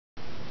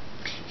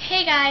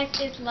Hey guys,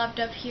 it's Loved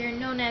Up here,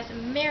 known as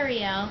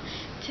Marielle.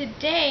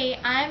 Today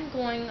I'm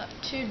going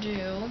to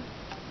do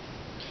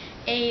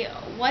a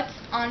what's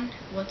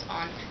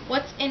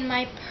in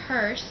my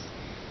purse,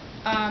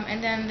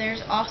 and then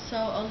there's also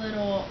a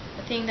little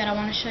thing that I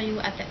want to show you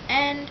at the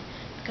end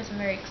because I'm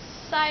very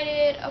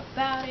excited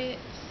about it.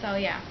 So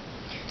yeah,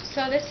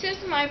 so this is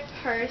my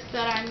purse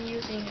that I'm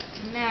using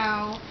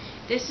now.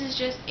 This is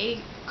just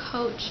a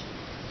Coach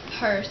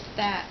purse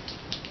that,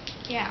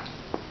 yeah,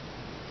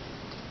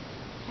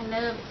 I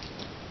love it.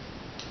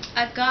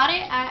 I got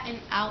it at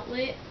an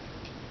outlet.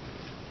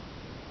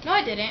 No,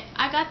 I didn't.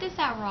 I got this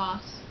at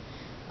Ross.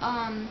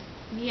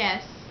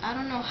 Yes, I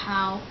don't know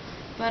how,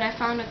 but I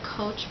found a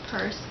Coach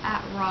purse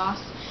at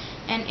Ross,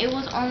 and it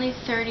was only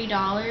 $30,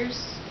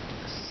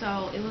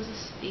 so it was a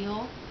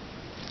steal.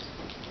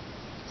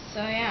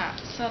 So yeah,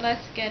 so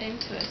let's get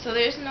into it. So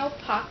there's no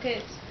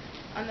pockets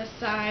on the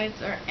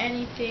sides or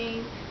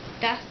anything.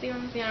 That's the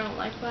only thing I don't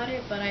like about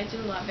it, but I do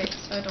love it,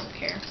 so I don't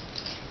care.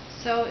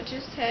 So it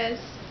just says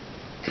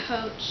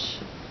Coach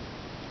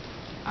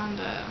on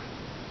the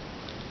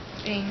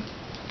thing.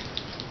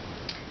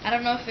 I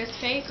don't know if it's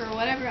fake or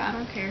whatever, I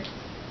don't care.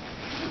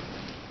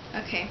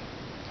 Okay,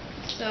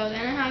 so then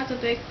it has a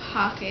big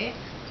pocket.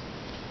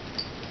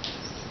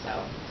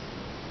 So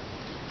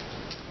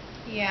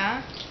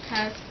yeah, it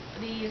has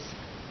these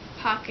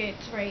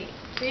pockets right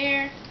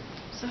there.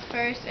 So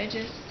first I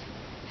just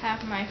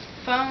have my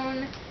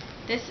phone.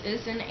 This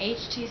is an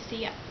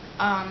HTC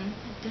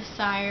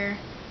Desire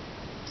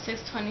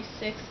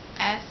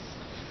 626S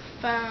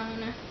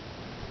phone.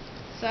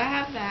 So I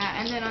have that,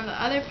 and then on the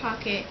other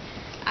pocket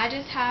I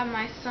just have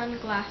my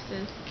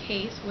sunglasses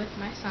case with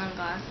my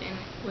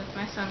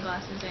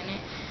sunglasses in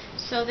it.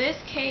 So this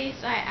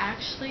case I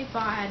actually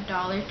bought at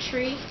Dollar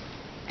Tree,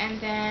 and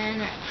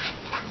then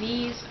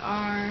these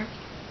are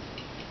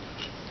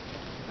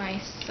my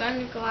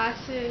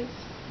sunglasses.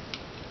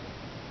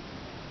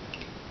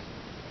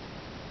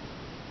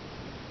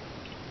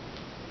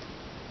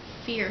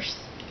 Fierce.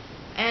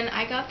 And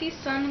I got these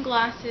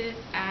sunglasses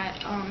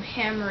at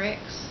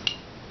Hammericks,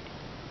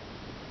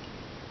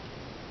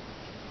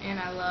 and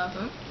I love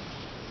them.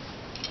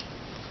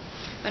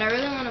 But I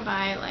really want to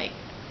buy like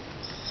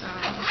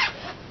some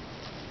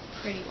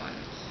pretty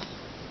ones.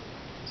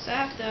 So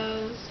I have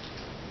those.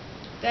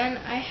 Then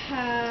I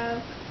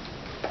have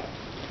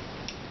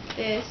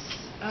this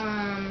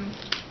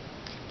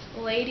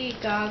Lady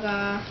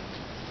Gaga.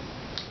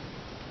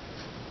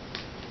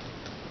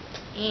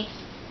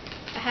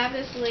 I have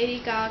this Lady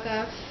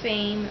Gaga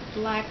Fame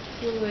Black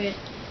Fluid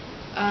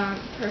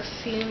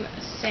perfume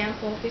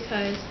sample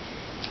because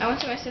I went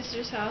to my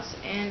sister's house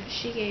and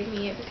she gave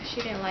me it because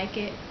she didn't like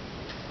it,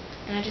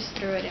 and I just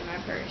threw it in my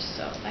purse.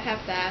 So I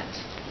have that.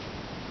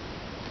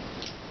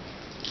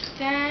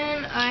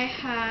 Then I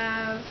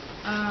have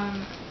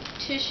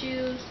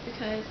tissues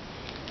because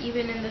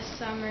even in the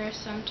summer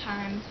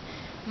sometimes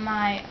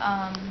my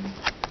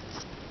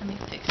let me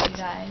fix you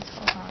guys,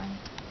 hold on,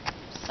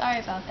 sorry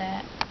about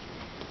that.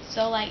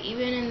 So like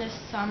even in the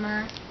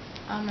summer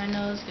my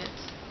nose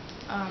gets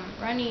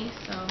runny,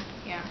 so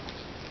yeah.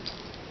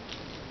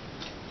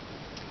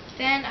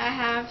 Then I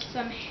have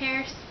some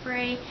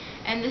hairspray,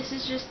 and this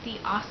is just the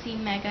Aussie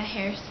Mega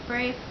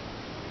hairspray.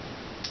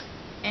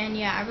 And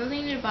yeah, I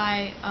really need to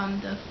buy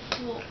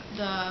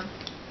the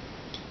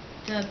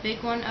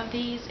big one of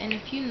these. And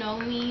if you know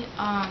me,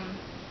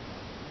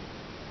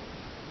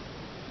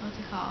 what's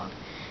it called?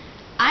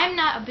 I'm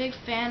not a big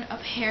fan of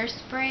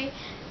hairspray.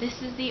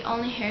 This is the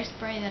only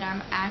hairspray that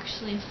I'm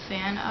actually a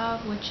fan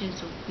of, which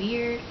is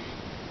weird.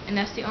 And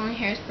that's the only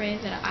hairspray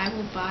that I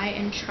will buy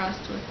and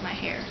trust with my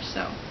hair.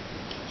 So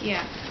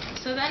yeah.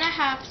 So then I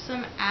have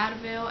some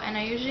Advil, and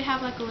I usually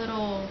have like a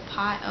little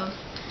pot of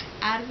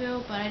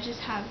Advil, but I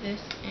just have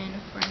this in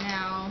for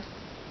now.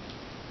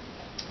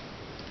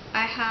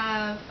 I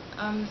have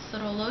this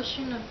little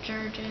lotion of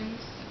Jergens,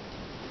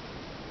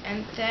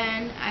 and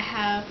then I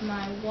have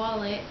my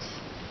wallet,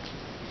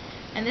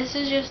 and this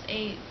is just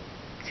a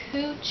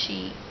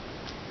Gucci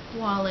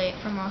wallet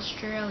from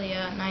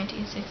Australia,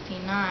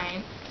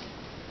 1969,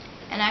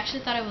 and I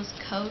actually thought it was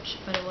Coach,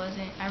 but it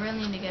wasn't. I really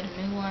need to get a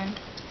new one.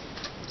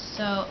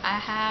 So I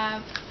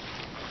have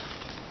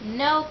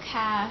no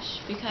cash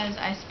because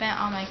I spent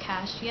all my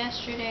cash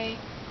yesterday,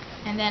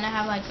 and then I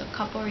have like a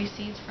couple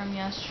receipts from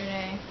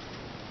yesterday.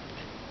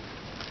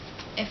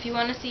 If you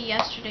want to see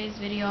yesterday's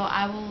video,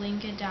 I will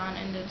link it down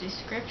in the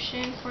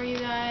description for you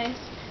guys.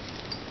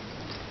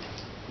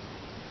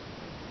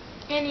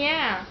 And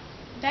yeah,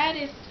 that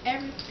is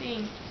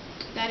everything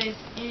that is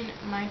in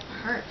my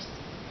purse.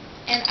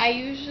 And I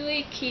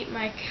usually keep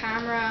my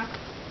camera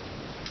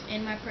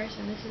in my purse,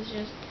 and this is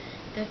just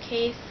the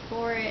case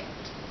for it,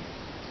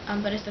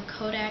 but it's a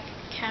Kodak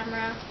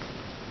camera,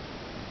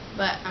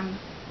 but I'm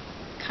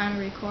kind of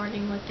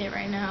recording with it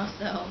right now,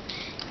 so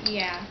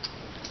yeah.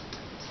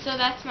 So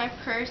that's my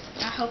purse.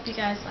 I hope you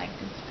guys like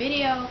this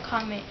video.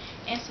 Comment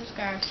and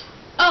subscribe.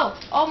 Oh,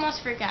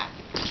 almost forgot.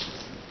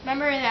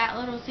 Remember that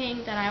little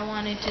thing that I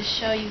wanted to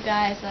show you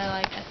guys that I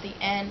like at the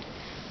end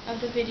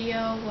of the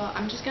video, well,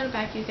 I'm just gonna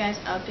back you guys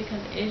up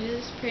because it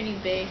is pretty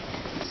big.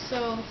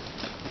 So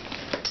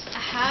I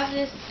have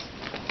this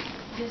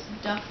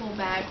duffel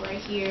bag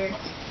right here.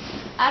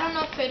 I don't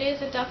know if it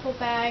is a duffel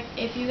bag.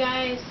 If you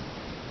guys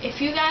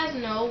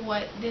know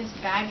what this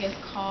bag is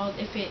called,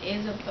 if it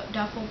is a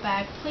duffel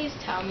bag, please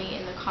tell me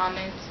in the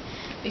comments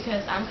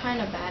because I'm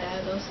kind of bad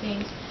at those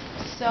things.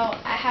 So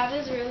I have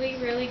this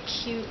really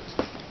cute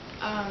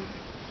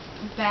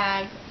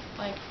bag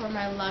like for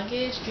my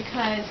luggage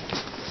because,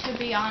 to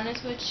be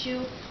honest with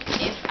you,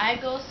 if I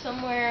go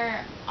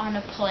somewhere on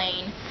a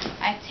plane,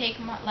 I take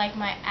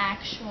my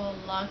actual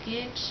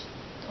luggage,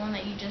 the one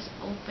that you just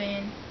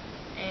open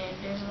and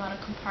there's a lot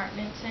of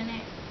compartments in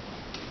it.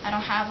 I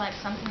don't have like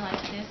something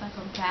like this, like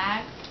a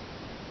bag.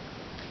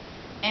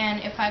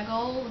 And if I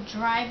go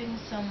driving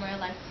somewhere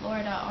like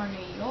Florida or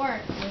New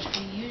York, which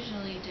we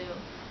usually do,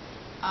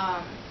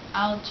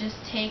 I'll just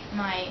take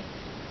my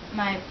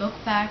book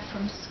bag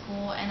from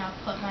school and I'll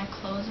put my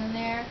clothes in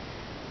there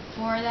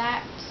for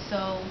that.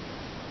 So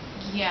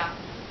yeah.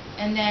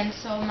 And then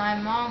so my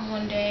mom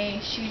one day,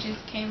 she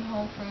just came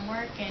home from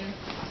work and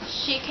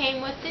she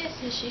came with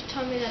this and she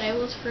told me that it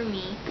was for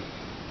me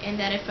and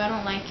that if I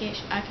don't like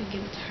it I could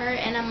give it to her,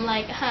 and I'm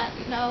like,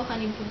 no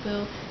honey boo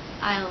boo,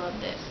 I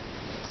love this.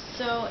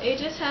 So it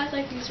just has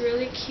like these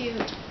really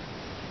cute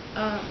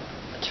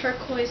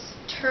turquoise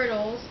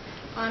turtles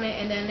on it,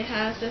 and then it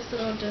has this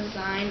little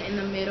design in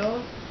the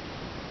middle,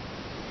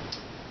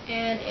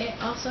 and it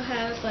also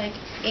has like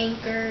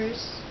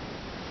anchors,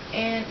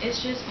 and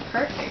it's just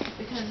perfect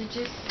because it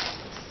just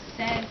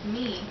says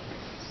me.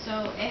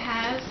 So it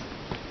has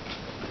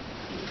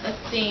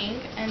a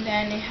thing, and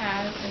then it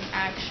has an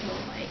actual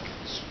like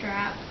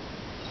strap.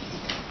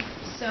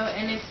 So,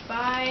 and it's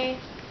by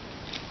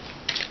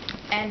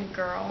N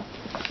Girl,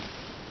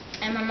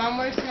 and my mom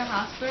works in a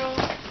hospital,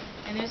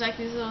 and there's like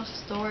these little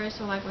stores,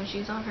 so like when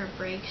she's on her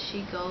break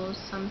she goes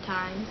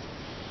sometimes,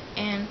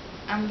 and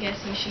I'm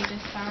guessing she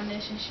just found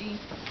this and she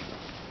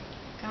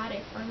got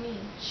it for me.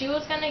 She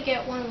was gonna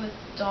get one with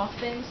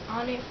dolphins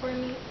on it for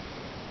me.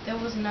 There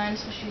was none,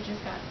 so she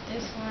just got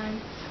this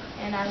one,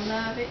 and I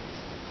love it.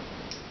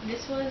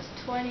 This was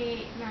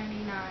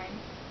 $28.99.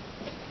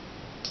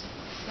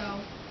 So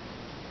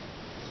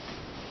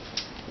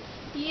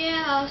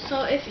yeah,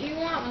 so if you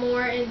want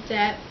more in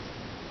depth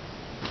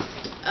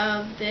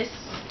of this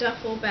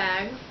duffel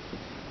bag,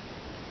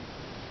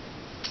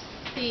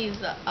 please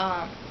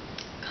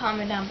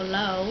comment down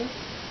below.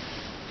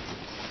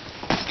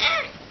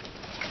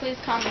 Please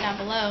comment down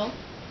below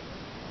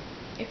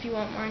if you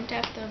want more in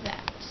depth of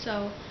that.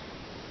 So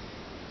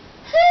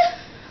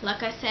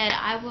like I said,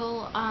 I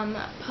will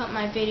put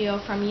my video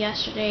from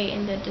yesterday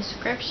in the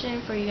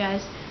description for you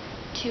guys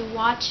to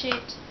watch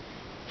it.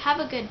 Have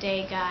a good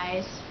day,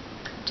 guys.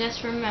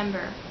 Just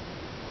remember,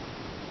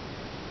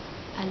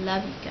 I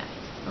love you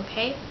guys,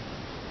 okay?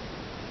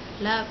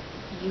 Love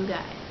you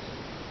guys.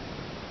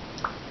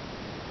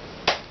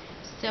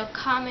 So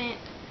comment,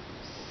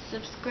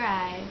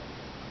 subscribe,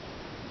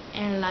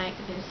 and like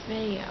this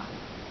video.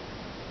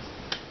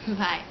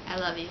 Bye. I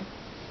love you.